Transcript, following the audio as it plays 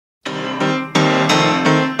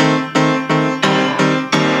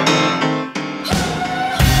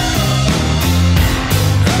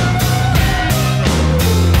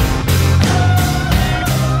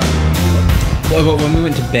when we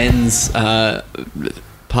went to Ben's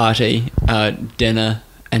party, dinner,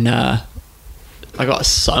 and I got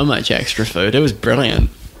so much extra food. It was brilliant.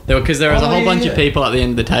 Because there was a whole bunch of people at the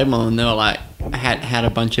end of the table, and they were like, had a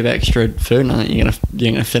bunch of extra food. And I think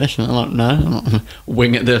you're gonna finish, and I'm like, no,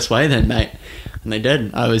 wing it this way, then, mate. And they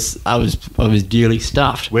did. I was duly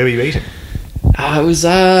stuffed. Where were you eating? It was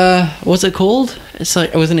what's it called? It's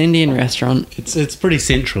like, it was an Indian restaurant. It's pretty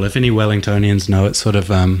central. If any Wellingtonians know, it's sort of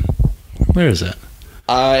where is it?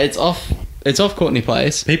 It's off Courtney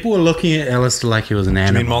Place. People were looking at Alistair like he was an Do you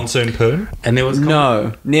animal. mean Monsoon Poon? And there was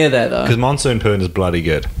No, near there though. Because Monsoon Poon is bloody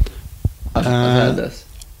good. I've heard this.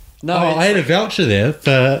 No, I had a voucher there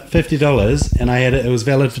for $50, and I had it. It was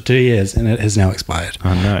valid for 2 years, and it has now expired.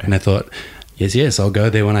 Oh no! And I thought, yes, I'll go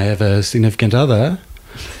there when I have a significant other.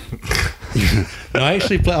 No, I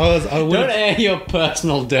actually don't air your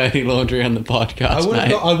personal dirty laundry on the podcast,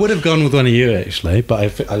 mate. I would have gone with one of you actually,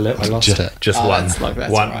 but I lost it. Just one. That's One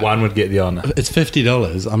right. one would get the honour. It's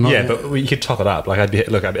 $50. I'm not. Yeah, but you could top it up. Like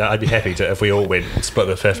I'd be happy to if we all went split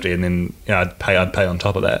the 50, and then I'd pay on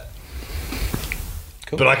top of that.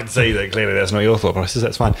 Cool. But I can see that clearly that's not your thought process.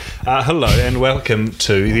 That's fine. Hello and welcome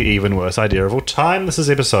to the Even Worse Idea of All Time. This is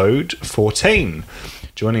episode 14.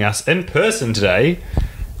 Joining us in person today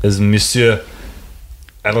is Monsieur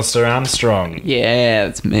Alistair Armstrong.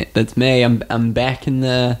 Yeah, that's me. I'm back in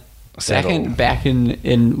the Saddle. back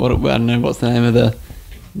in what, I don't know what's the name of the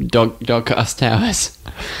Dogcast Towers.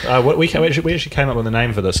 We actually came up with a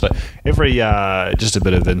name for this. So every just a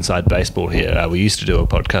bit of inside baseball here. We used to do a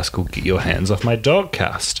podcast called "Get Your Hands Off My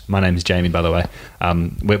Dogcast." My name's Jamie, by the way.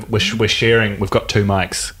 We're sharing. We've got two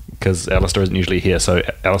mics because Alistair isn't usually here, so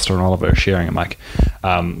Alistair and Oliver are sharing a mic.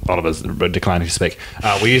 Oliver's declining to speak.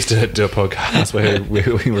 We used to do a podcast where we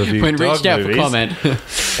reviewed When dog reached out movies, for comment,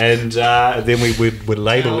 and then we would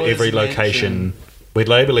label Towers every location. We'd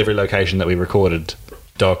label every location that we recorded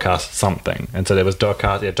Dogcast something, and so there was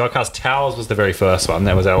Dogcast. Yeah, Dogcast Towers was the very first one.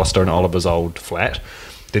 That was Alistair and Oliver's old flat.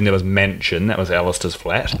 Then there was Mansion. That was Alistair's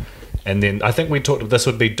flat. And then I think we talked. This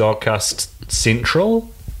would be Dogcast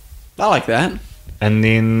Central. I like that. And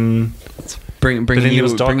then Bringing you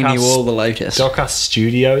all the latest. Dogcast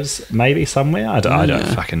Studios, maybe somewhere. I don't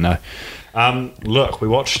fucking know. Look, we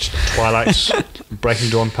watched Twilight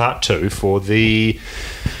Breaking Dawn Part 2 for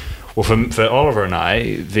for Oliver and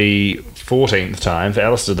I, the 14th time, for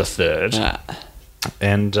Alistair the 3rd.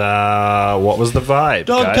 And what was the vibe,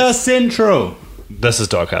 Dogcast guys? Central. This is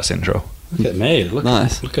Dogcast Central. Look at me.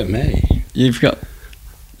 Nice. Look at me. You've got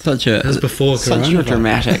such a That's before such a coronavirus.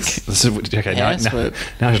 dramatic. This is, okay, Yes,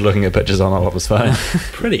 now he's looking at pictures on Oliver's phone.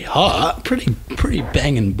 Pretty hot. Pretty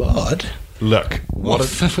banging bod. Look, All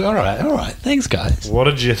right. Thanks, guys. what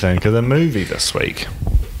did you think of the movie this week?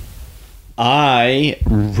 I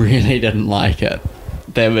really didn't like it.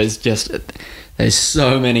 There's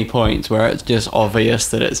so many points where it's just obvious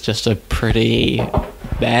that it's just a pretty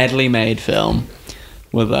badly made film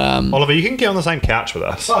with Oliver, you can get on the same couch with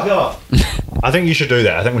us. Fuck off. I think you should do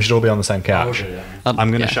that. I think we should all be on the same couch. I'm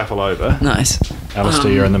going to shuffle over. Nice.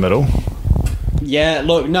 Alistair, you're in the middle. Yeah,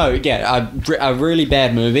 look, no, yeah, a really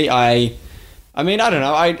bad movie. I mean, I don't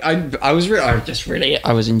know. I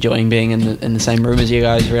was enjoying being in the same room as you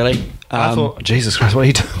guys. Really. I thought, Jesus Christ, what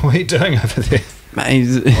are you doing over there?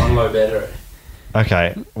 Mate, One low battery.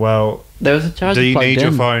 Okay, well, there was a charger do you plugged need your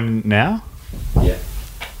in. phone now? Yeah.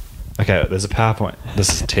 Okay, there's a PowerPoint. This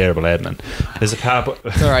is terrible admin. There's a PowerPoint.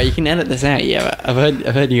 It's all right. You can edit this out. Yeah, but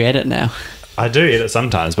I've heard you edit now. I do edit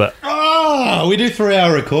sometimes, but Oh, we do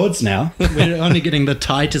 3-hour records now. We're only getting the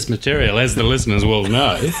tightest material, as the listeners will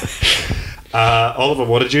know. Oliver,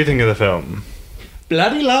 what did you think of the film?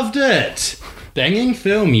 Bloody loved it. Banging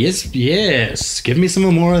film, yes. Give me some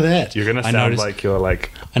more of that. You're gonna sound like you're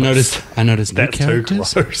like. I noticed That's new too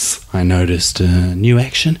characters. close. I noticed new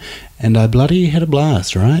action, and I bloody had a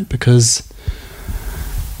blast, right? Because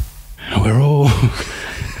we're all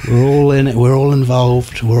in it. We're all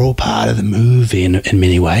involved. We're all part of the movie in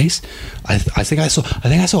many ways. I think I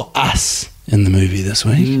saw us in the movie this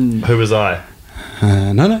week. Who was I?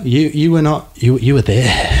 No, you were not. You were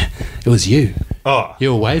there. It was you. Oh,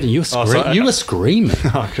 You were waving. You were sorry. you were screaming.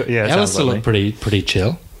 yeah. Alistair looked pretty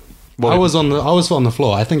chill. I was on the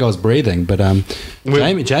floor. I think I was breathing, but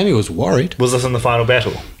Jamie was worried. Was this in the final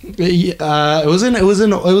battle? It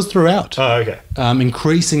was throughout. Oh, okay.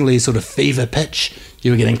 Increasingly sort of fever pitch. You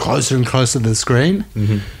were getting closer and closer to the screen,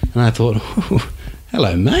 and I thought,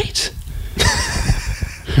 "Hello, mate.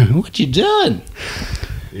 What you doing?"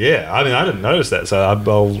 Yeah, I mean, I didn't notice that, so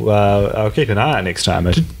I'll keep an eye out next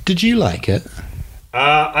time. Did you like it?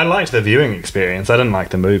 I liked the viewing experience. I didn't like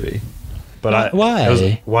the movie. But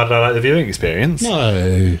Why? Why did I like the viewing experience?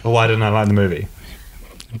 No. Or why didn't I like the movie?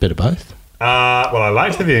 A bit of both. Well, I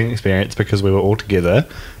liked the viewing experience because we were all together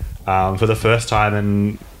for the first time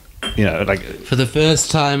in, For the first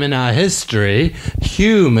time in our history,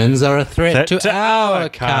 humans are a threat to our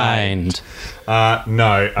kind.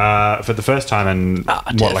 No, for the first time in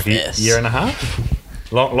a year and a half?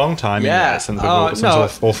 Long time, Yeah. since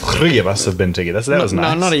all three of us have been together. So that was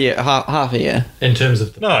nice. No, not a year, half a year. In terms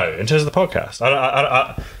of in terms of the podcast.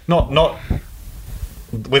 Not.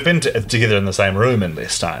 We've been together in the same room in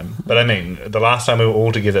this time, but I mean, the last time we were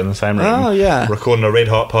all together in the same room, Oh, yeah. recording a red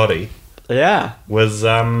hot potty, Yeah. was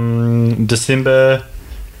December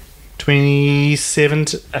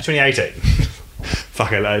 2018.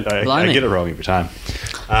 Fuck, I get it wrong every time.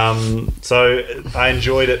 So I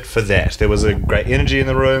enjoyed it for that. There was a great energy in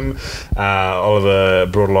the room. Oliver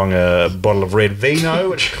brought along a bottle of red vino,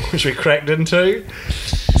 which we cracked into.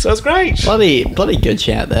 So it was great. Bloody good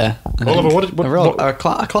shout there. Oliver, A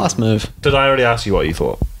class move. did I already ask you what you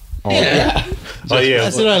thought? Oh, Yeah. Oh, yeah. I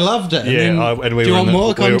said I loved it. Yeah, And then, do you want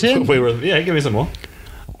more content? Yeah, give me some more.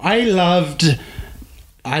 I loved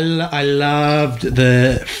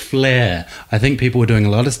the flair. I think people were doing a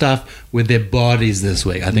lot of stuff with their bodies this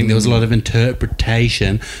week. I think there was a lot of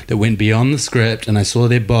interpretation that went beyond the script, and I saw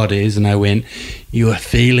their bodies and I went, you are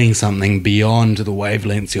feeling something beyond the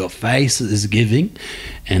wavelengths your face is giving,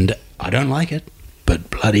 and I don't like it, but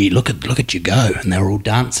bloody look at you go. And they were all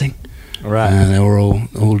dancing. Right. They were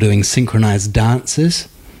all doing synchronized dances.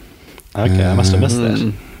 Okay, I must have missed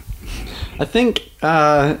that. I think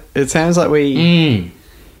it sounds like we...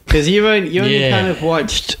 Because you only kind of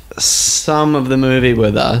watched some of the movie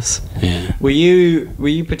with us. Yeah. Were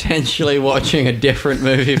you potentially watching a different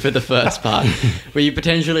movie for the first part? Were you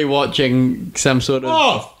potentially watching some sort of...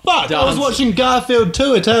 Oh, fuck! I was dance? watching Garfield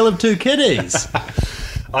 2, A Tale of Two Kitties.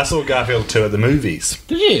 I saw Garfield 2 at the movies.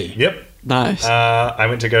 Did you? Yep. Nice. I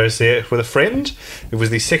went to go see it with a friend. It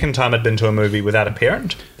was the second time I'd been to a movie without a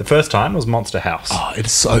parent. The first time was Monster House. Oh,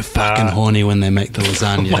 it's so fucking horny when they make the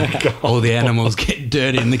lasagna. All the animals get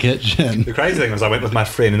dirty in the kitchen. The crazy thing was I went with my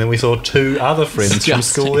friend and then we saw two other friends from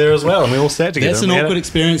Disgusting. school there as well, and we all sat together. That's an awkward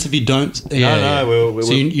experience if you don't... No,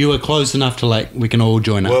 so you were close enough to, like, we can all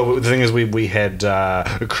join up. Well, the thing is, we had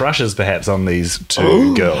crushes perhaps on these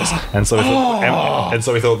two girls, and so we thought, and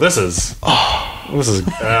so we thought this is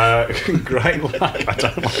great luck. I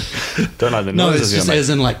don't like the No, it's noises. just as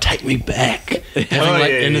in, like, take me back.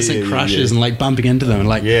 Having, innocent crushes yeah. and, like, bumping into them. And,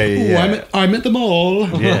 like, Yeah. I'm at the mall.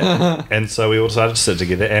 Yeah, and so we all decided to sit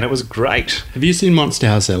together, and it was great. Have you seen Monster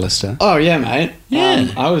House, Alistair? Oh yeah, mate.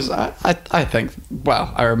 Yeah. I think.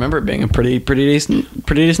 Well, I remember it being a pretty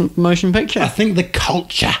decent motion picture. I think the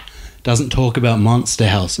culture doesn't talk about Monster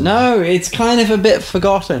House. No, it's kind of a bit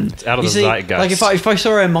forgotten. It's out of the zeitgeist. Like if I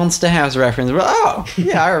saw a Monster House reference, I'd be like, oh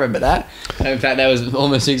yeah, I remember that. In fact, that was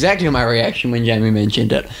almost exactly my reaction when Jamie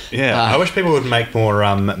mentioned it. Yeah, I wish people would make more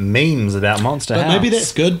memes about Monster House. But maybe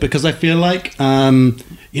that's good because I feel like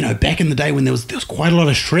back in the day when there was quite a lot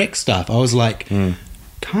of Shrek stuff, I was like,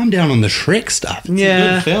 calm down on the Shrek stuff. It's a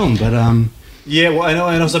good film, but yeah, well, I know,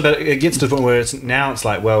 and also, but it gets to the point where it's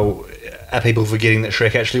like, well, are people forgetting that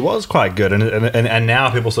Shrek actually was quite good, and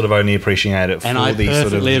now people sort of only appreciate it for and I these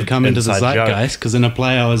perfectly sort of have come into the inside zeitgeist because in a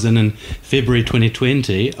play I was in February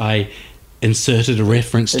 2020, I inserted a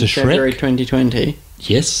reference to Shrek. February 2020.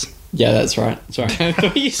 Yes. Yeah, that's right. Sorry, I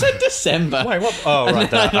thought you said December. Wait, what? Oh, right,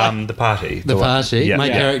 the party. The party. Yeah. My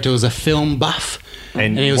character was a film buff,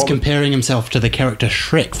 and he was what comparing himself to the character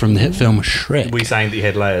Shrek from the hit film Shrek. Were you saying that you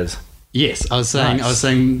had layers? Yes, I was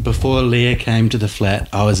saying before Leah came to the flat,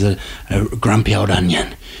 I was a grumpy old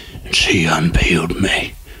onion, and she unpeeled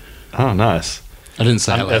me. Oh, nice. I didn't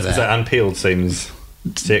say it like that. Unpeeled seems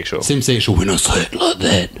sexual. Seems sexual when I say it like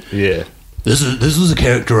that. Yeah. This was a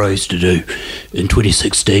character I used to do in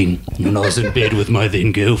 2016 when I was in bed with my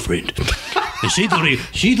then girlfriend. And she thought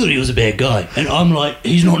he was a bad guy, and I'm like,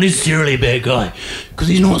 he's not necessarily a bad guy because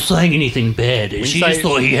he's not saying anything bad. And she just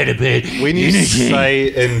thought he had a bad when you energy. say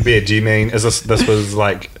in bed, do you mean this was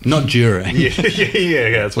like Not during. yeah,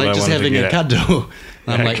 that's what Like I just wanted having to a get at. cuddle.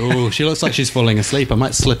 I'm like, oh, she looks like she's falling asleep. I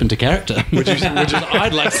might slip into character.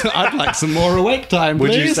 I'd like some more awake time.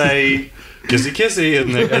 Would you please. say kissy kissy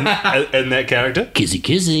in that character? Kissy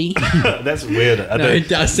kissy? That's weird. No, it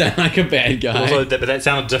does sound like a bad guy. Also, but that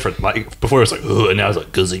sounded different. Like before, it was like, oh, and now it's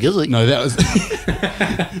like kissy kissy. No,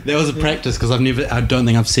 that was a practice because I don't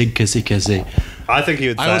think I've said kissy kissy. I think he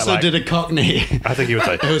would. Say I also like, did a Cockney. I think he would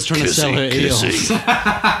say. I was trying to sell her eels.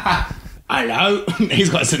 Hello. He's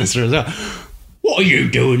quite sinister as well. What are you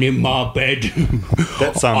doing in my bed?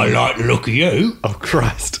 That's I like the look of you. Oh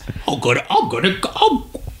Christ! I'm gonna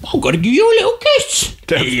I'm gonna give you a little kiss.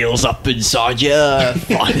 Heels up inside you,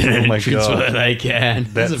 finding an my entrance God. where they can.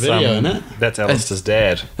 There's a video in it. That's Alistair's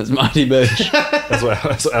dad. That's Mighty Bush. That's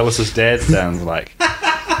what Alice's dad sounds like.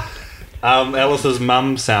 Alice's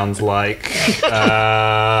mum sounds like.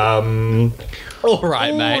 All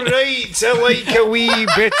right, mate. Right, I like a wee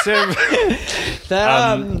bit of. She's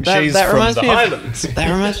from reminds the me Highlands.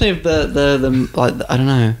 That reminds me of the like I don't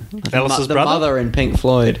know. Alice's the brother? mother in Pink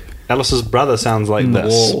Floyd. Alice's brother sounds like The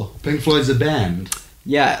this. Wall. Pink Floyd's a band.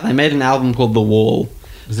 Yeah, they made an album called The Wall.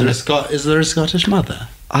 Is there a Scottish mother?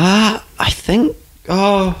 I think.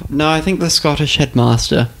 Oh no, I think the Scottish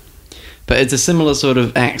headmaster. But it's a similar sort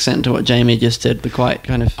of accent to what Jamie just did. The quite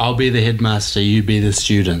kind of. I'll be the headmaster. You be the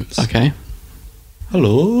students. Okay.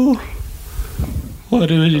 Hello. What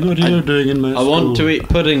are you doing in my I want to eat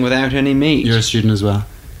pudding without any meat. You're a student as well.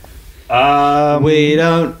 We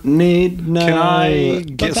don't need no. Can I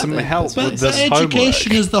get some help But with this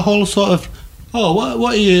education homework? is the whole sort of. Oh,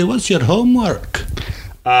 what are you? What's your homework?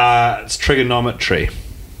 It's trigonometry.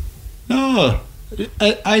 Oh,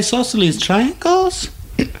 isosceles triangles.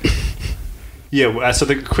 Yeah, so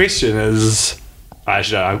the question is.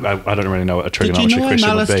 Actually, I don't really know what a Did trigonometry you know I'm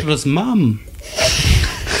question would be. Alistair's mum?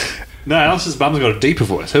 No, Alice's mum's got a deeper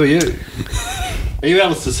voice. Who are you? Are you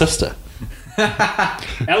Alice's sister?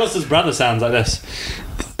 Alice's brother sounds like this.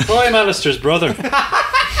 I'm Alistair's brother.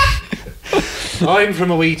 I'm from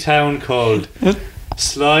a wee town called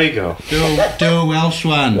Sligo. Do a Welsh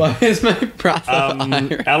one. Why is my brother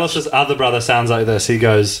Irish? Alice's other brother sounds like this. He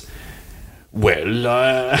goes, well,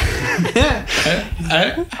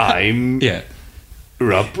 I'm Yeah.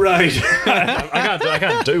 Rob Right. I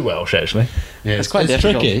can't do Welsh, actually. Yeah, It's quite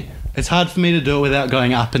difficult. tricky. It's hard for me to do it without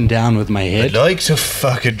going up and down with my head. like to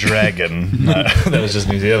fuck a dragon. No, that was just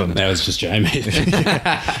New Zealand. That was just Jamie.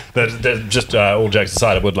 Just all jokes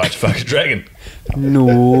aside, I would like to fuck a dragon.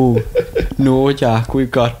 No, Jack, we've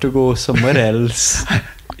got to go somewhere else.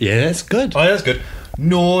 Yeah, that's good. Oh, that's good.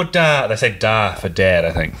 No, da. They say da for dad,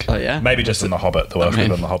 I think. Oh, yeah? Maybe just in The Hobbit, the Welsh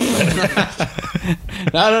people in The Hobbit.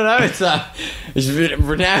 No, it's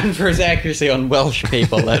renowned for its accuracy on Welsh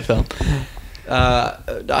people, that film.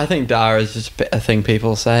 I think "dar" is just a thing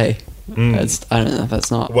people say. It's, I don't know if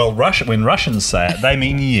that's not. Well, when Russians say it, they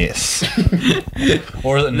mean yes.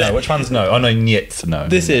 Or is it no? Which one's no? Oh, no, niet, no.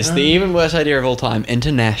 This is the even worse idea of all time,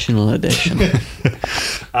 international edition.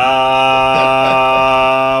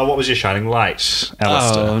 What was your shining light,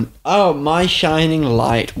 Alistair? Oh, my shining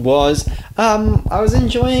light was I was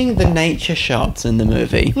enjoying the nature shots in the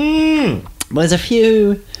movie. There's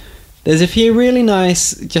a few really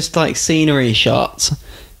nice just like scenery shots,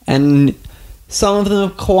 and some of them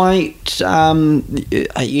are quite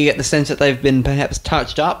you get the sense that they've been perhaps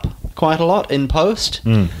touched up quite a lot in post.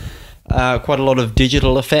 Quite a lot of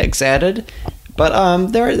digital effects added, but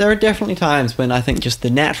there are definitely times when I think just the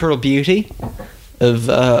natural beauty of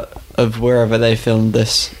wherever they filmed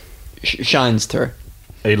this shines through.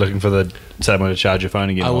 Are you looking for the same way to charge your phone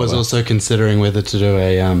again? I was Oliver? also considering whether to do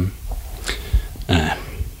a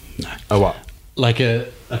Oh, what? like a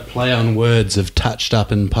play on words of touched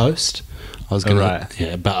up in post. I was gonna, right.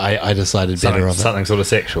 yeah, but I decided better of it. Something sort of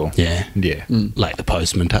sexual. Yeah, Yeah. like the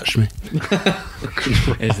postman touched me.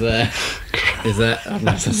 Is that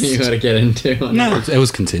something you got to get into? No, it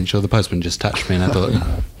was consensual. The postman just touched me, and I thought,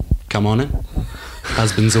 come on in.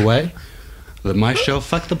 Husband's away. The mice shall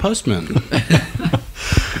fuck the postman.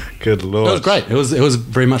 Good lord. It was great. It was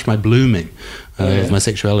very much my blooming of my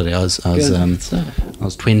sexuality. I was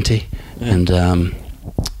 20, and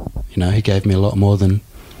he gave me a lot more than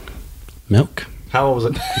milk. How old was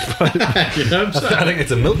it? I think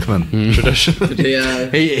it's a milkman tradition.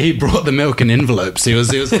 He brought the milk in envelopes. He was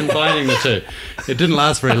combining the two. It didn't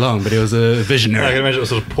last very long, but he was a visionary. I can imagine it was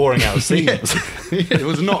sort of pouring out seams. It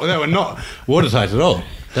was not. They were not watertight at all.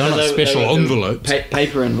 They were not special envelopes.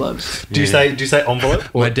 Paper envelopes. Do you say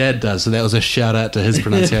envelope? My dad does, so that was a shout out to his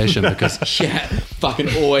pronunciation because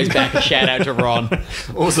Fucking always back a shout out to Ron.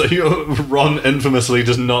 Also, Ron infamously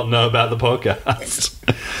does not know about the podcast.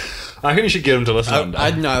 I think you should get him to listen one day. I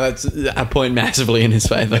know that's a point massively in his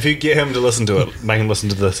favour. If you get him to listen to it, make him listen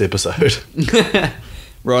to this episode.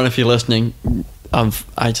 Ron, if you're listening, I've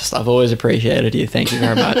always appreciated you. Thank you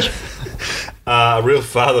very much. A real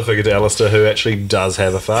father figure to Alistair who actually does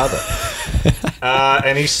have a father.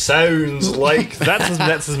 And he sounds like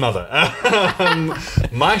that's his mother.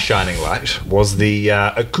 My shining light was the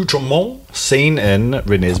accoutrement seen in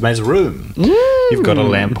Renesmee's room. You've got a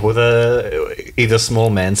lamp with either small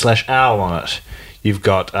man / owl on it. You've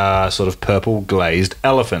got a sort of purple glazed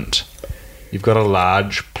elephant. You've got a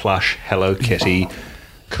large plush Hello Kitty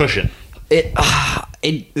cushion. The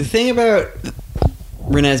thing about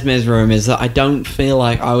Renesmee's room is that I don't feel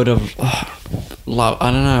like I would have loved.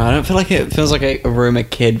 I don't know. I don't feel like it feels like a room a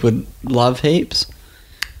kid would love heaps.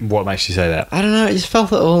 What makes you say that? I don't know. I just felt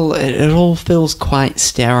that it all feels quite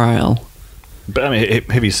sterile. But I mean,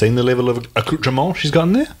 have you seen the level of accoutrement she's got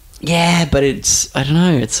in there? Yeah, but it's, I don't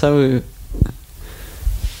know. It's so.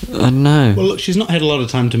 I don't know. Well, look, she's not had a lot of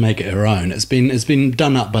time to make it her own. It's been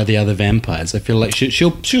done up by the other vampires. I feel like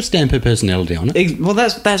she'll stamp her personality on it. Well,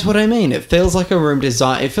 that's what I mean. It feels like a room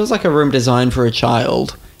design. It feels like a room designed for a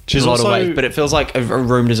child. She's in a lot of also- ways, but it feels like a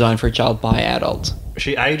room designed for a child by adults.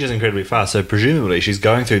 She ages incredibly fast, so presumably she's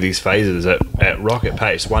going through these phases at rocket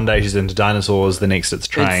pace. One day she's into dinosaurs, the next it's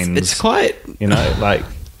trains. It's quite. You know, like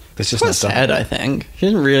there's just Quite no stuff. sad, I think. She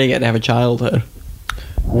doesn't really get to have a childhood.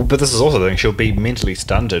 Well, but this is also the thing. She'll be mentally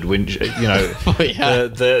stunted when you know. Oh, yeah.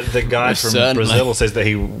 The guy Most from certainly. Brazil says that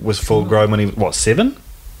he was full grown when he was 7.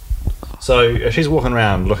 So if she's walking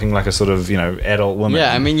around looking like a sort of adult woman.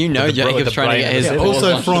 Yeah, I mean, with the- with Jacob's the trying to brain get of a his seven. balls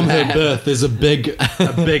Also, onto from her that. birth, there's a big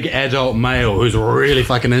adult male who's really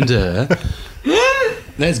fucking into her.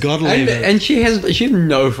 That's got to leave it. And she has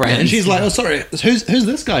no friends. And she's like, "Oh, sorry, who's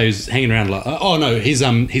this guy who's hanging around?" Like, "Oh no,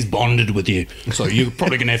 he's bonded with you, so you're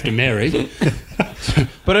probably gonna have to marry."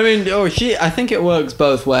 But I mean, I think it works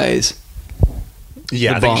both ways.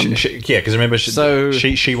 Yeah, the I think bond. because remember, So-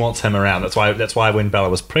 she wants him around. That's why when Bella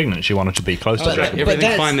was pregnant, she wanted to be close to But Jacob. everything's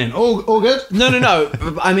that's- fine then. All good. No.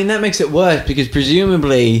 I mean, that makes it worse because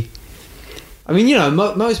presumably, I mean,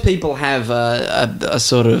 most people have a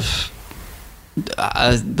sort of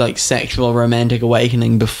like sexual romantic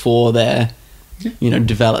awakening before they're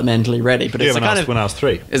developmentally ready. But it's when, a kind when I was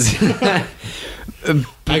 3.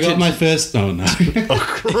 I got my first. Oh no!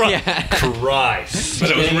 Christ.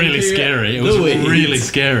 But it was really scary. It was really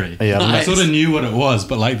scary. Yeah, I Nice. sort of knew what it was,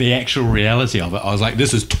 but like the actual reality of it, I was like,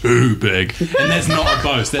 "This is too big," and that's not a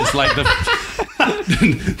boast. That's like the,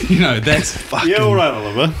 that's fucking. Yeah, all right,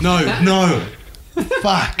 Oliver. No.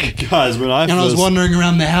 Fuck. Guys, when I And I was wandering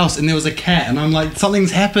around the house, and there was a cat, and I'm like,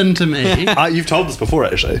 something's happened to me. You've told this before,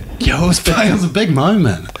 actually. Yo, it was a big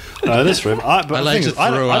moment. No, that's true. I like to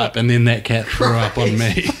throw up, and then that cat threw up on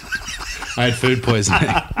me. I had food poisoning.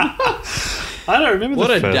 I don't remember What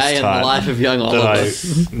the a first day in the time life of young that Oliver. I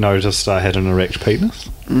noticed I had an erect penis.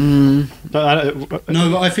 No, but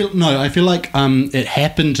I feel like it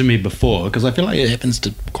happened to me before, because I feel like it happens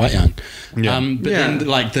to quite young. Yeah. But then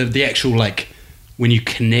like the actual like when you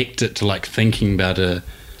connect it to like thinking about To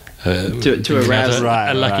arouse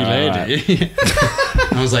a lucky lady.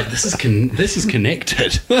 I was like, this is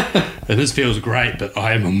connected, and this feels great, but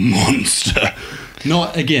I am a monster.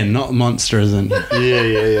 Not monster as in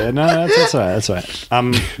Yeah. No, that's all right. That's all right.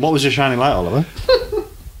 What was your shining light, Oliver?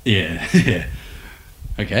 yeah.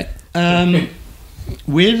 Okay.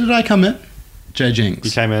 Where did I come in? J Jinx.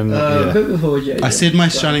 You came in. I said my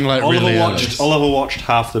shining light really early. Oliver watched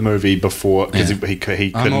half the movie before because Yeah. he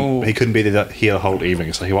couldn't be there here the whole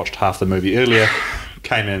evening, so he watched half the movie earlier.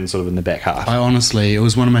 Came in sort of in the back half. It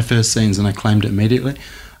was one of my first scenes, and I claimed it immediately.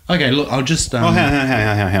 Okay, look, I'll just. hang on.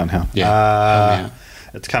 Yeah, help me out.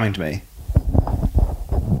 It's coming to me.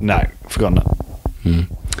 No, forgotten it.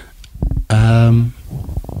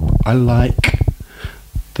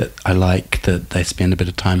 I like that they spend a bit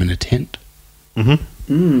of time in a tent.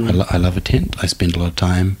 Mm-hmm. I love a tent. I spend a lot of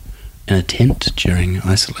time in a tent during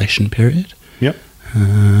isolation period. Yep.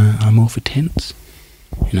 I'm all for tents.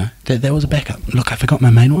 That was a backup. Look, I forgot my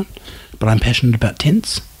main one, but I'm passionate about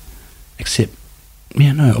tents. Except,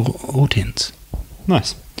 all tents.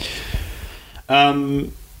 Nice.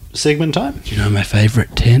 Segment time. Do you know my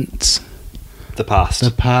favourite tents? The past.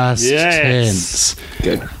 The past Yes. tense.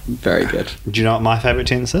 Good. Very good. Do you know what my favourite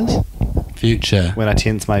tense is? Future. When I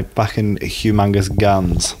tense my fucking humongous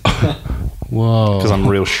guns. Whoa. Because I'm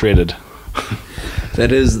real shredded.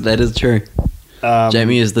 That is true.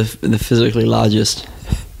 Jamie is the physically largest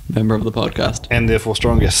member of the podcast, And therefore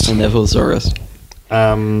strongest. and therefore the sorest.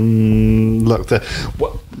 Look, I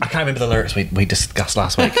can't remember the lyrics we discussed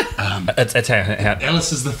last week. It's how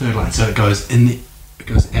Alice is the third line, so it goes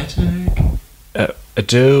attic.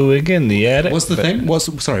 doing in the attic. What's the thing? What's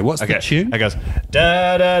the tune? It goes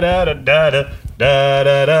da da da da da da da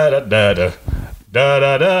da da da da da. Da,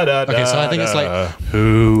 da, da, da, Okay, so I think it's da. like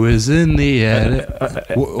who is in the attic?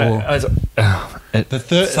 The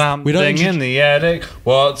third Something in the attic.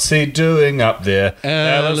 What's he doing up there?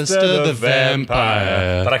 Alistair the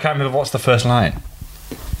vampire. But I can't remember what's the first line.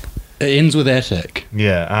 It ends with attic.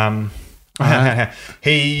 Yeah.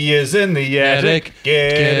 He is in the attic,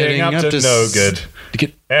 getting up to no good.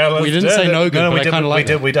 We didn't say no good, No, but I kind of like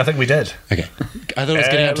it. I think we did. Okay, I thought it was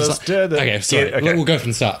getting up to Alistair the- Okay, sorry. Yeah, okay. We'll go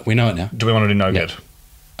from the start. We know it now. Do we want to do no good?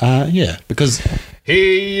 Yeah, because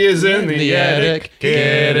He is in the attic,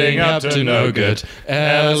 getting up to no good.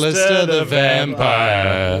 Alistair the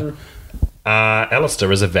vampire.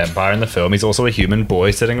 Alistair is a vampire in the film. He's also a human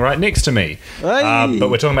boy sitting right next to me. But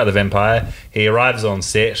we're talking about the vampire. He arrives on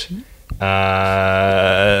set,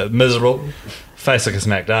 miserable, face like a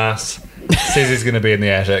smacked ass. Says he's going to be in the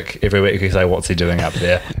attic every week. We say, what's he doing up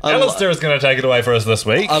there? Alistair is going to take it away for us this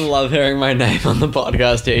week. I love hearing my name on the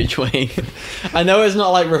podcast each week. I know it's not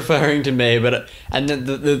like referring to me, but and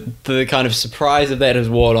the kind of surprise of that has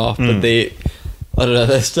worn off. But I don't know.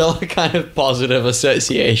 There's still a kind of positive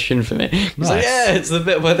association for me. It's like, yeah, it's the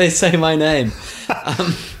bit where they say my name.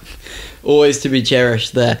 Always to be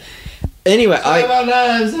cherished there. Anyway, say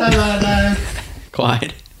my name.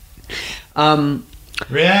 Quite.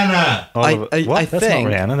 Rihanna. What? I That's think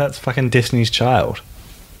not Rihanna. That's fucking Destiny's Child.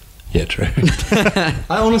 Yeah, true. I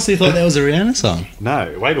honestly thought that was a Rihanna song.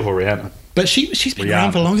 No, way before Rihanna. But she's been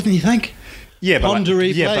around for longer than you think. Yeah, but Ponder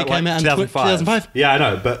Replay came out in 2005. Yeah, I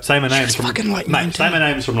know, but say my name's from fucking like mate, say my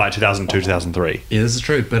name's from like 2002, 2003. Yeah, this is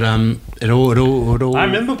true. But it all. I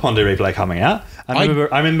remember Ponder Replay coming out. I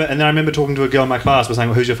remember talking to a girl in my class, was saying,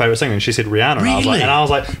 well, "Who's your favorite singer?" And she said Rihanna. Really? And I was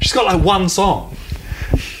like, she's got like one song.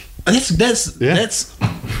 That's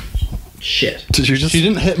shit. Did you just? She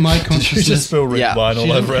didn't hit my consciousness. Did you just spill red wine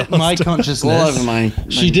all over hit my consciousness. all over my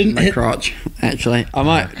She didn't my hit crotch. Actually, I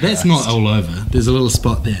might. That's not all over. There's a little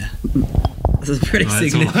spot there. This is a pretty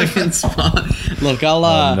significant spot. Look, I'll.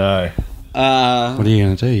 no. What are you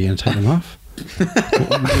gonna do? You gonna take them off?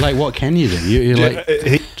 Like, what can you do? You're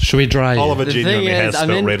like, should we dry? Oliver The genuinely thing has is,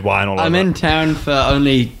 spilled red wine all over. I'm in town for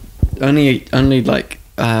only like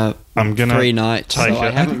I'm gonna 3 nights, so take I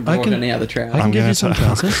it. haven't I brought can- any other trousers. I can give you some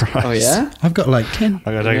trousers. Oh yeah? I've got like 10.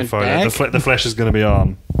 I'm gonna take a photo. Bag? The flash is gonna be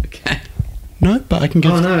on. Okay. No, but I can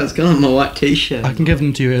give. Oh no, it's gone on my white t-shirt. I can give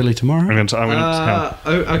them to you early tomorrow. I'm gonna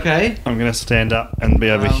okay. I'm gonna stand up and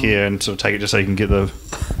be over here and sort of take it just so you can get the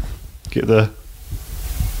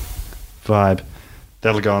vibe.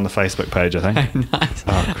 That'll go on the Facebook page, I think. Nice.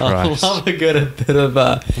 Oh, Christ. I love a good bit of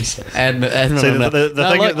See,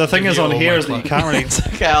 the thing is on here is that you can't really... It's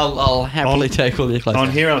okay, I'll happily take all your clothes. On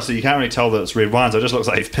here, also, you can't really tell that it's red wine, so it just looks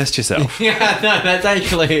like you've pissed yourself. Yeah, no, that's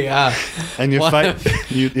actually And your one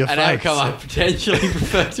face... Your an face. outcome I potentially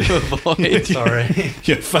prefer to avoid. Sorry.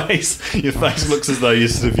 Your face looks as though you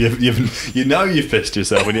sort of you've pissed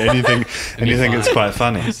yourself and you think it's quite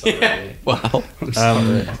funny. Yeah, well,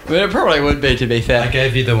 Sorry. but it probably would be, to be fair. I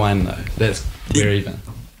gave you the wine though. We're even.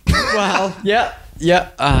 Well, yeah.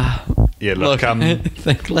 Yeah, look, I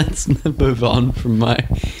think let's move on from my...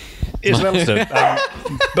 Yes,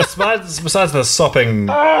 besides the sopping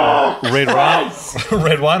red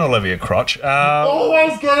wine all over your crotch,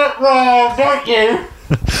 Always get it wrong, don't you?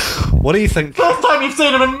 what do you think? First time you've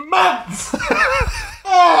seen him in months.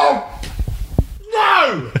 Oh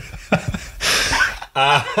no!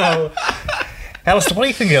 Alistair, what do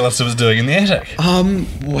you think Alistair was doing in the attic?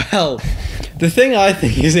 Well, the thing I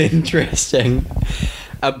think is interesting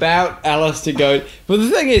about Alistair going... Well, the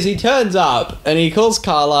thing is, he turns up and he calls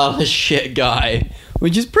Carlisle a shit guy,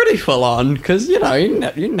 which is pretty full on, because, you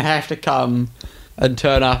didn't have to come and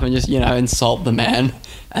turn up and just, insult the man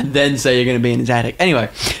and then say you're going to be in his attic. Anyway,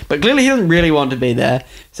 but clearly he doesn't really want to be there,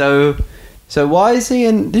 so why is he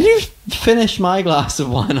in... Did you finish my glass of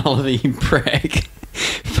wine, Oliver, you prick?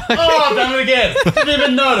 Oh, I've done it again. Didn't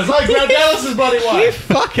even notice. I grabbed Alice's body You wine.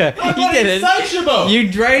 fucker. I'm You did it. insatiable. You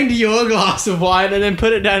drained your glass of wine and then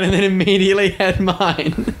put it down and then immediately had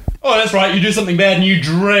mine. Oh, that's right. You do something bad and you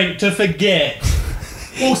drink to forget.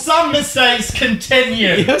 Well, some mistakes continue.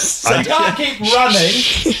 You're You such can't keep running.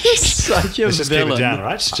 You're such a Let's just keep it villain. down,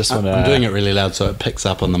 right? Just I'm doing it really loud so it picks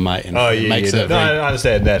up on the mic and makes it. No, I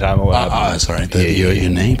understand that. I'm aware. Sorry. Your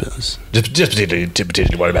neighbours. Just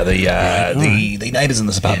particularly worried about the neighbours in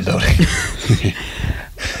this apartment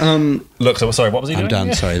building. Look, so sorry, what was he doing? I'm done.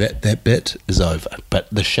 Yeah. Sorry, that bit is over. But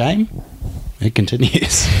the shame, it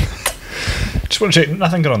continues. Just want to check.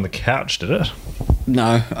 Nothing got on the couch, did it?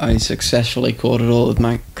 No, I successfully caught it all with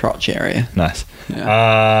my crotch area. Nice.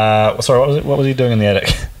 Yeah. Sorry, what was he doing in the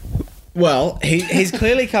attic? Well, he's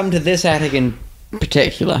clearly come to this attic in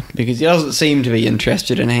particular because he doesn't seem to be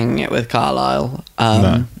interested in hanging out with Carlisle.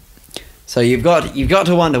 No. So you've got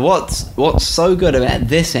to wonder what's so good about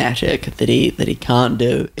this attic that he can't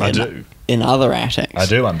do in other attics. I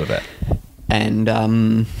do wonder that. And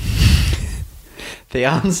the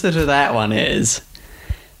answer to that one is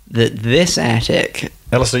that this attic...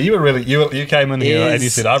 Alistair, you came in here and you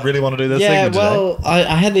said, I really want to do this thing today. well,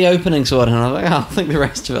 I had the opening sorted and I was like, I'll think the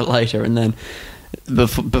rest of it later. And then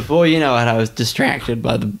before you know it, I was distracted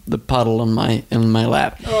by the puddle in my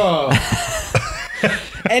lap. Oh.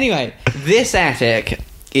 Anyway, This attic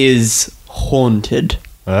is haunted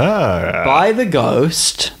by the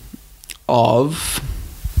ghost of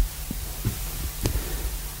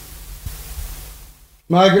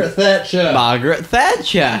Margaret Thatcher. Margaret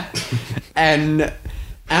Thatcher. And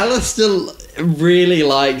Alistair really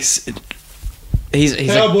likes... He's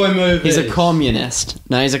Cowboy movies. He's a communist.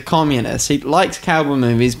 No, he's a communist. He likes cowboy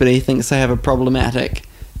movies, but he thinks they have a problematic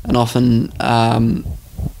and often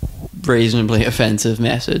reasonably offensive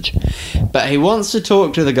message. But he wants to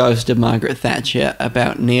talk to the ghost of Margaret Thatcher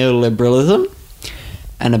about neoliberalism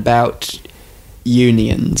and about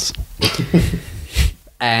unions.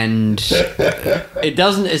 And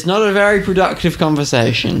it's not a very productive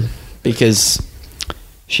conversation because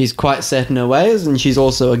she's quite set in her ways and she's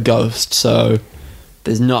also a ghost, so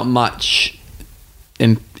there's not much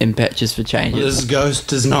impetus for changes. This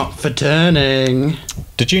ghost is not for turning.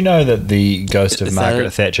 Did you know that the ghost of Is Margaret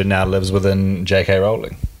that- Thatcher now lives within J.K.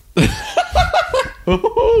 Rowling?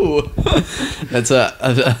 Ooh. That's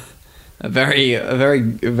a very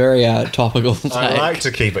topical take. I like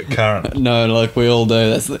to keep it current. No, like we all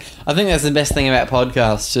do. I think that's the best thing about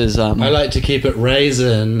podcasts is I like to keep it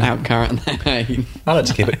raisin. how current they make. I like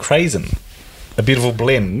to keep it crazen. A beautiful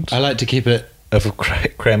blend I like to keep it of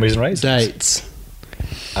cranberries and raisins. dates.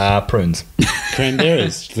 Prunes.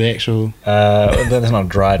 Cranberries. The actual... That's not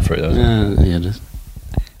dried fruit, though. Is it? yeah, it is.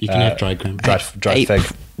 You can have dried cranberries. Dried fig.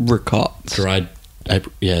 Apricots. Dried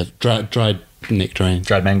nectarine.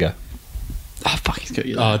 Dried mango. Oh, fuck, he's got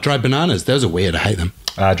you. Oh, dried bananas. Those are weird. I hate them.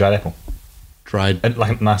 Dried apple. Dried... And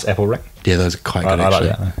like a nice apple ring. Yeah, those are quite I good, like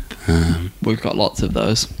actually. that. We've got lots of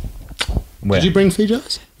those. Where? Did you bring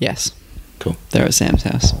Fijos? Yes. Cool. They're at Sam's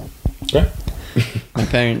house. Great. My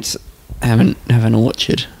parents have an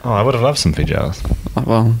orchard. Oh, I would have loved some Fijos. Oh,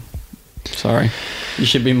 well, sorry. You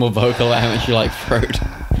should be more vocal about how much you like fruit.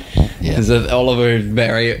 Yeah. Because Oliver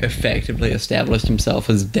very effectively established himself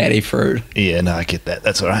as daddy fruit. Yeah, no, I get that.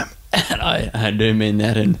 That's all right. And I do mean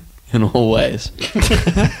that in all ways.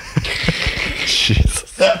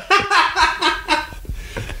 Jesus.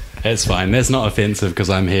 It's fine. That's not offensive because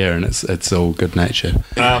I'm here and it's all good nature.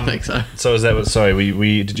 I think so. So is that what? Sorry,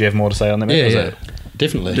 we did you have more to say on that? mate? Yeah, Was yeah. that-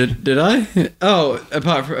 Definitely. Did I? Oh,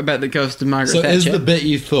 apart from about the ghost of Margaret So Thatcher. is the bit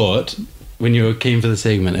you thought when you were keen for the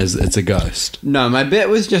segment is it's a ghost? No, my bit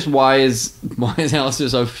was just why is Alistair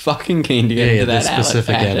so fucking keen to get Yeah, into the that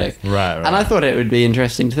specific attic? Right. And I thought it would be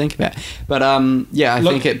interesting to think about. But yeah, I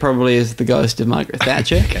think it probably is the ghost of Margaret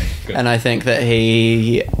Thatcher. Okay, good. And I think that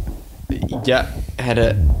he had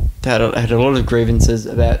a lot of grievances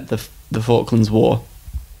about the Falklands War.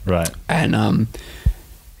 Right. And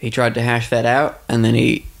he tried to hash that out, and then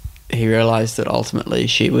he realized that ultimately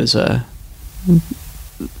she was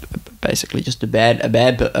basically just a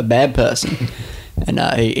bad person, and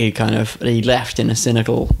he left in a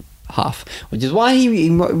cynical huff, which is why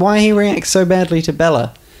he reacts so badly to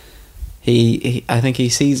Bella. I think he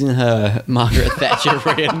sees in her Margaret Thatcher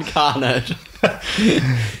reincarnate.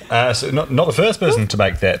 So not the first person to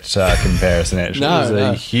make that comparison. Actually, No, there's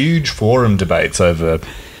no. a huge forum debates over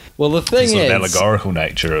Well, the the thing sort of is allegorical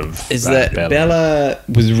nature of that Bella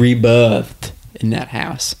was rebirthed in that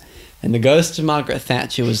house, and the ghost of Margaret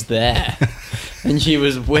Thatcher was there, and she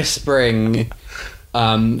was whispering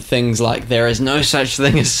things like "there is no such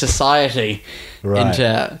thing as society" Right.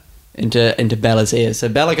 into Bella's ears. So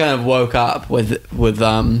Bella kind of woke up with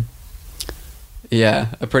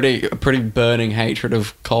a pretty burning hatred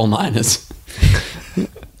of coal miners.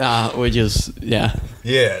 Which is Yeah,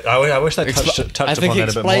 I wish they touched I think upon that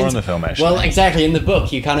a bit more in the film. Actually, Well, exactly. In the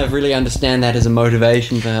book, you kind of really understand that as a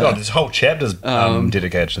motivation for her. oh, this whole chapter's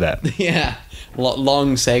dedicated to that. Yeah,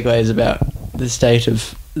 long segues about the state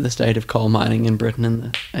of coal mining in Britain in the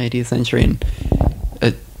 80th century and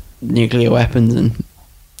nuclear weapons, and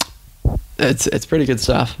it's pretty good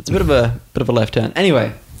stuff. It's a bit of a left turn.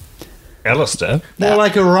 Anyway, Alistair, More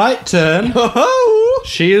like a right turn.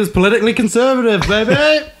 She is politically conservative, baby.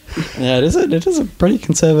 yeah, it is a pretty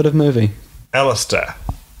conservative movie. Alistair,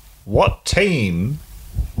 what team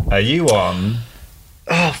are you on?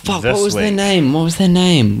 Oh fuck! This What was their week. name? What was their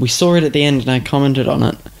name? We saw it at the end, and I commented on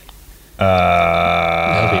it.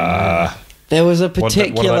 There was a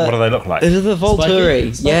particular. What do they look like? It was the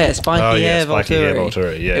Volturi. Spiky? Yeah, spiky Oh, yeah, hair spiky Volturi. hair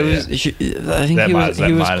Volturi, yeah, it was. I think That he might was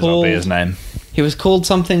as called. well be his name. He was called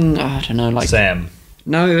something. I don't know, like Sam.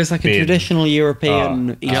 no. It was like a Ben. traditional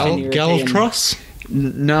European. Eastern European. Galtros?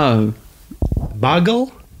 No.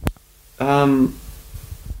 Bagel?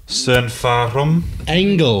 Cernfarum.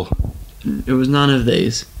 Angle? It was none of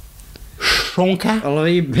these. Shonka? Although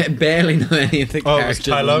you barely know any of the Oh, it was characters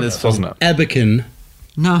in this Tylonus, film. wasn't it? Abacan?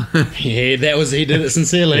 No. Yeah, he did it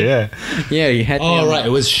sincerely. Yeah. Yeah, you had. Oh, right, it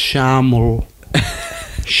was Shamel.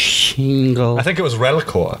 Shingle. I think it was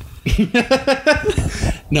Relicor.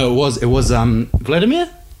 No, it was Vladimir?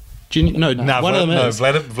 One of them is.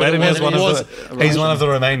 Vladimir's one of the... He's one of the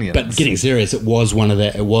Romanians. But getting serious, it was one of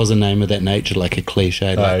that. It was a name of that nature, like a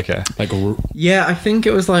cliche. Like, okay. Like Yeah, I think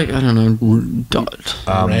it was like, I don't know, dot.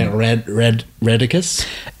 Radicus.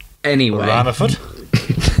 Anyway. Ramafoot.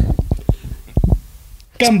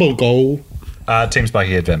 Gumblegole. Team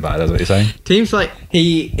Spiky Head Vampire, that's what you're saying? Teams like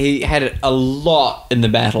he had it a lot in the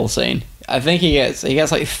battle scene. I think he gets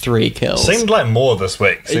like 3 kills. Seemed like more this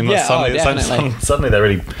week. Seemed Yeah, like suddenly they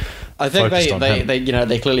really I think focused on him.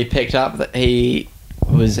 they clearly picked up that he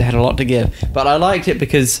had a lot to give. But I liked it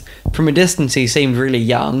because from a distance he seemed really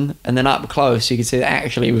young, and then up close you could see that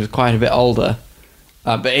actually he was quite a bit older.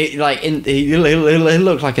 But he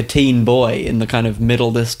looked like a teen boy in the kind of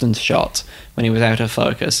middle distance shots when he was out of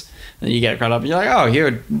focus. And you get right up and you're like, oh,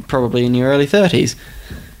 you're probably in your early 30s.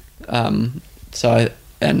 I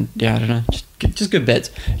don't know, just good bits.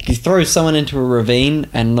 He throws someone into a ravine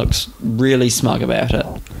and looks really smug about it.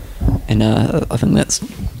 And I think that's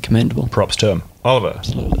commendable. Props to him. Oliver,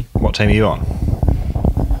 Absolutely. what team are you on?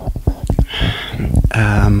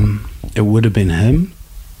 It would have been him.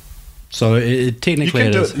 So it technically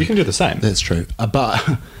You can do the same. That's true. But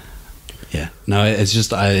yeah, no, it's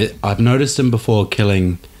just I've noticed him before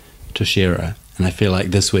killing Toshiro, and I feel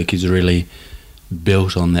like this week he's really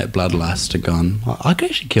built on that bloodlust to gone. I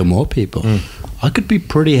could actually kill more people. I could be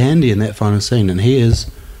pretty handy in that final scene, and he is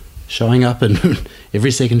showing up in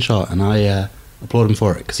every second shot, and I applaud him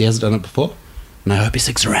for it because he hasn't done it before. And I hope he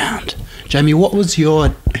sticks around. Jamie, whose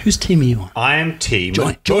team are you on? I am team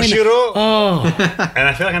Join Toshiro. Oh, And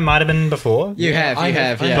I feel like I might have been before. You have,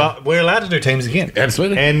 yeah. But we're allowed to do teams again.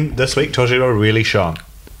 Absolutely. And this week Toshiro really shone.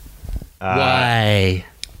 why?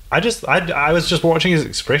 I was just watching his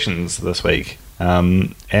expressions this week,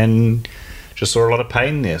 and just saw a lot of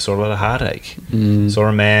pain there, saw a lot of heartache. Saw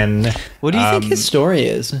a man... What do you think his story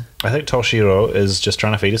is? I think Toshiro is just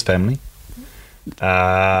trying to feed his family.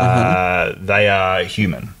 They are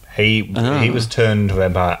human. He was turned to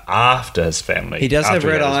vampire after his family. He does have after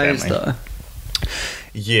he red got his eyes, family. though.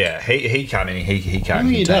 Yeah, he can't. He can't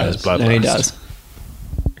He contain does. his bloodlust. No, he does.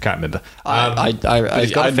 I can't remember. I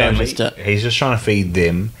He's got a family. noticed it. He's just trying to feed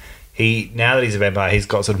them. Now that he's a vampire, he's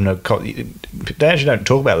got sort of no... They actually don't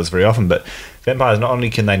talk about this very often, but vampires, not only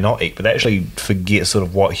can they not eat, but they actually forget sort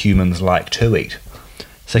of what humans like to eat.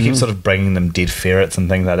 So he keeps sort of bringing them dead ferrets and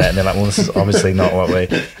things like that, and they're like, well, this is obviously not what we...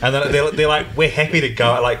 And then they're like, we're happy to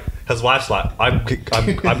go... Like, his wife's like, I'm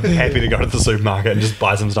happy to go to the supermarket and just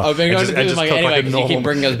buy some stuff. Oh, but and go to the supermarket anyway, 'cause you keep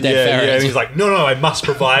bringing us dead ferrets. Yeah, and he's like, no, I must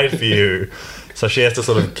provide for you. So she has to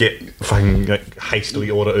sort of fucking hastily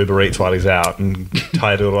order Uber Eats while he's out and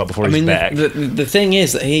tie it all up before he's back. The thing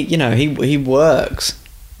is that he works.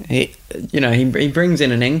 He brings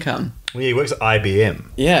in an income. Yeah, he works at IBM.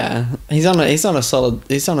 Yeah, he's on a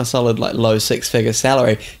solid like low 6-figure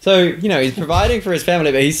salary. So he's providing for his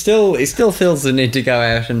family, but he still feels the need to go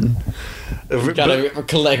out and kind of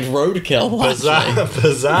collect roadkill.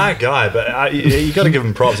 Bizarre guy, but you got to give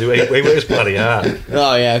him props. He works bloody hard.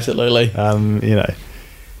 Oh yeah, absolutely. And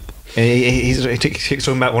he keeps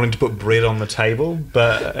talking about wanting to put bread on the table,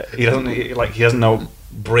 but he doesn't know what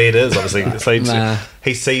bread is, obviously. So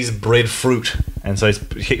he sees breadfruit, and so he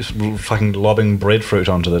keeps fucking lobbing breadfruit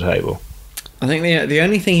onto the table. I think the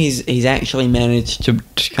only thing he's actually managed to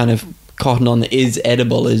kind of cotton on that is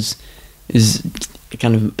edible is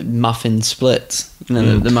kind of muffin splits.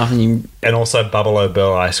 The muffin and also Bubble O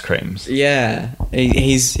Bill ice creams. Yeah,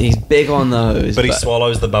 he's big on those. But he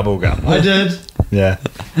swallows the bubble gum. I did. Yeah.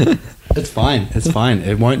 It's fine.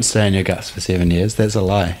 It won't stay in your guts for 7 years. That's a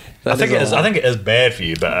lie. I think it is bad for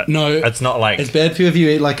you, but no, it's not like... It's bad for you if you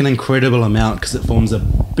eat like an incredible amount because it forms a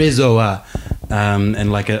bezoar,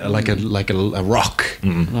 and like a rock.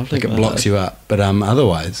 Like it blocks you up. But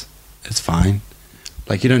otherwise, it's fine.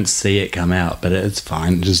 Like you don't see it come out, but it's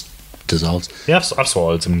fine. It just dissolves. Yeah, I've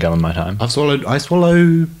swallowed some gum in my time. I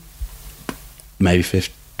swallow maybe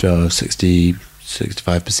 50 or 60,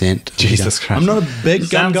 65%. Jesus Christ. I'm not a big gum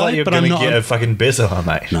Sounds guy, like you're but I'm going not to get a fucking bezoar,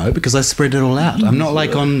 mate. No, because I spread it all out. I'm not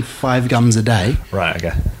like on 5 gums a day. Right,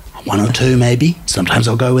 okay. 1 or 2 maybe. Sometimes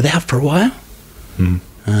I'll go without for a while.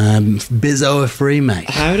 Bezoar free, mate.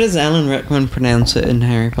 How does Alan Rickman pronounce it in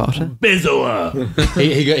Harry Potter? Bezoar.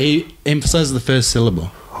 he emphasizes the first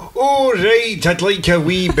syllable. Oh, right, I'd like a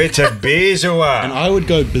wee bit of bezoar. And I would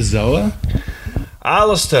go bezoar.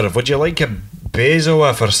 Alistair, would you like a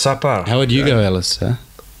bezoar for supper? How would you go, Alistair?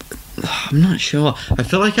 I'm not sure. I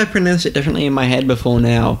feel like I pronounced it differently in my head before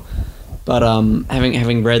now. but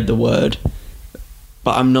having read the word,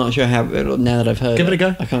 but I'm not sure how it'll, now that I've heard. Give it a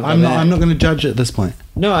go. I can't. I'm not going to judge at this point.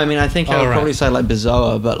 No, I mean I think I would right. probably say like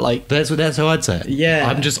Bezoa, but like That's how I'd say it.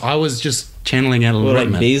 Yeah. I was just channeling Alan or like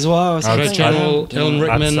Rickman. Bezoar or I'd something. channel Alan I'd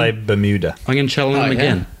Rickman. say Bermuda. I'm going to channel him yeah.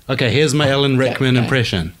 again. Okay, here's my Alan Rickman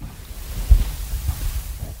impression.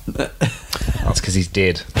 That's because he's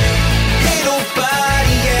dead. Ain't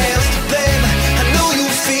nobody else to blame. I know you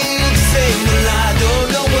feel the same. Well, I don't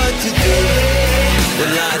know what to do.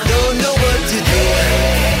 Well, I don't know what to do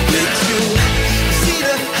with you. I've seen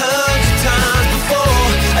 100 times before.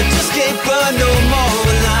 I just can't run no more.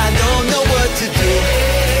 Well, I don't know what to do.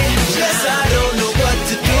 Yes, I don't know what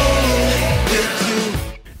to do with you.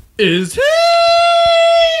 Is he?